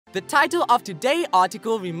The title of today's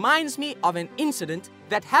article reminds me of an incident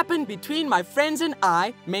that happened between my friends and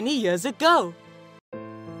I many years ago.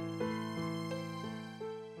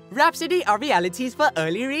 Rhapsody of Realities for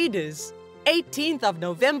early readers, 18th of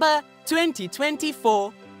November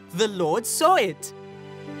 2024. The Lord saw it.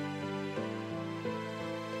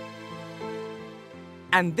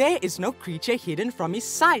 And there is no creature hidden from his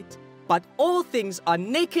sight, but all things are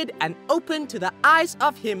naked and open to the eyes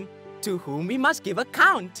of him to whom we must give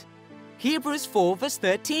account. Hebrews 4 verse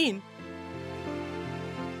 13.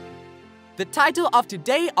 The title of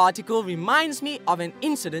today's article reminds me of an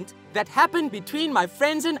incident that happened between my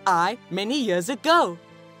friends and I many years ago.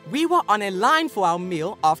 We were on a line for our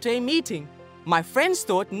meal after a meeting. My friends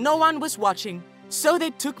thought no one was watching, so they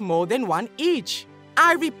took more than one each.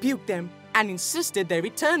 I rebuked them and insisted they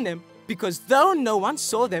return them, because though no one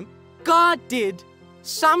saw them, God did.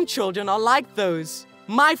 Some children are like those.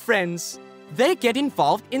 My friends, they get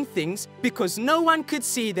involved in things because no one could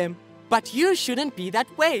see them. But you shouldn't be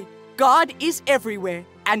that way. God is everywhere,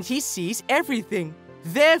 and He sees everything.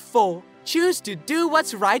 Therefore, choose to do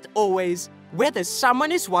what's right always, whether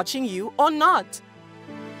someone is watching you or not.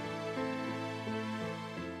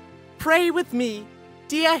 Pray with me.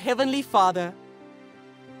 Dear Heavenly Father,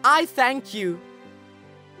 I thank you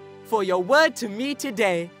for your word to me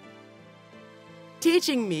today,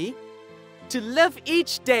 teaching me to live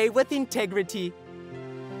each day with integrity,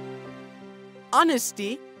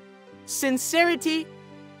 honesty, sincerity,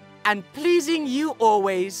 and pleasing you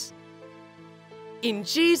always. In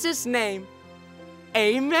Jesus' name,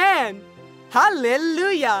 Amen.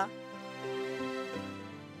 Hallelujah.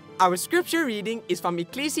 Our scripture reading is from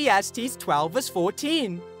Ecclesiastes 12 verse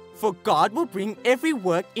 14. For God will bring every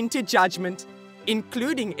work into judgment,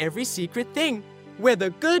 including every secret thing, whether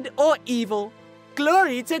good or evil.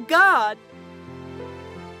 Glory to God!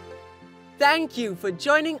 Thank you for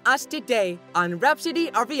joining us today on Rhapsody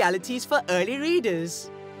of Realities for early readers.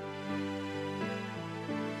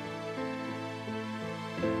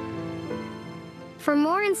 For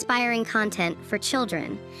more inspiring content for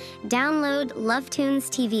children, download LoveTunes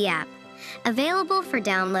TV app. Available for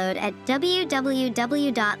download at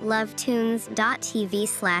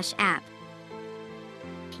www.lovetunes.tv/app.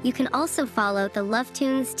 You can also follow the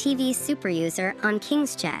LoveTunes TV superuser on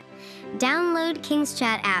KingsChat. Download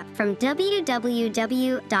KingsChat app from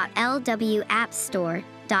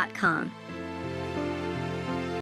www.lwappstore.com.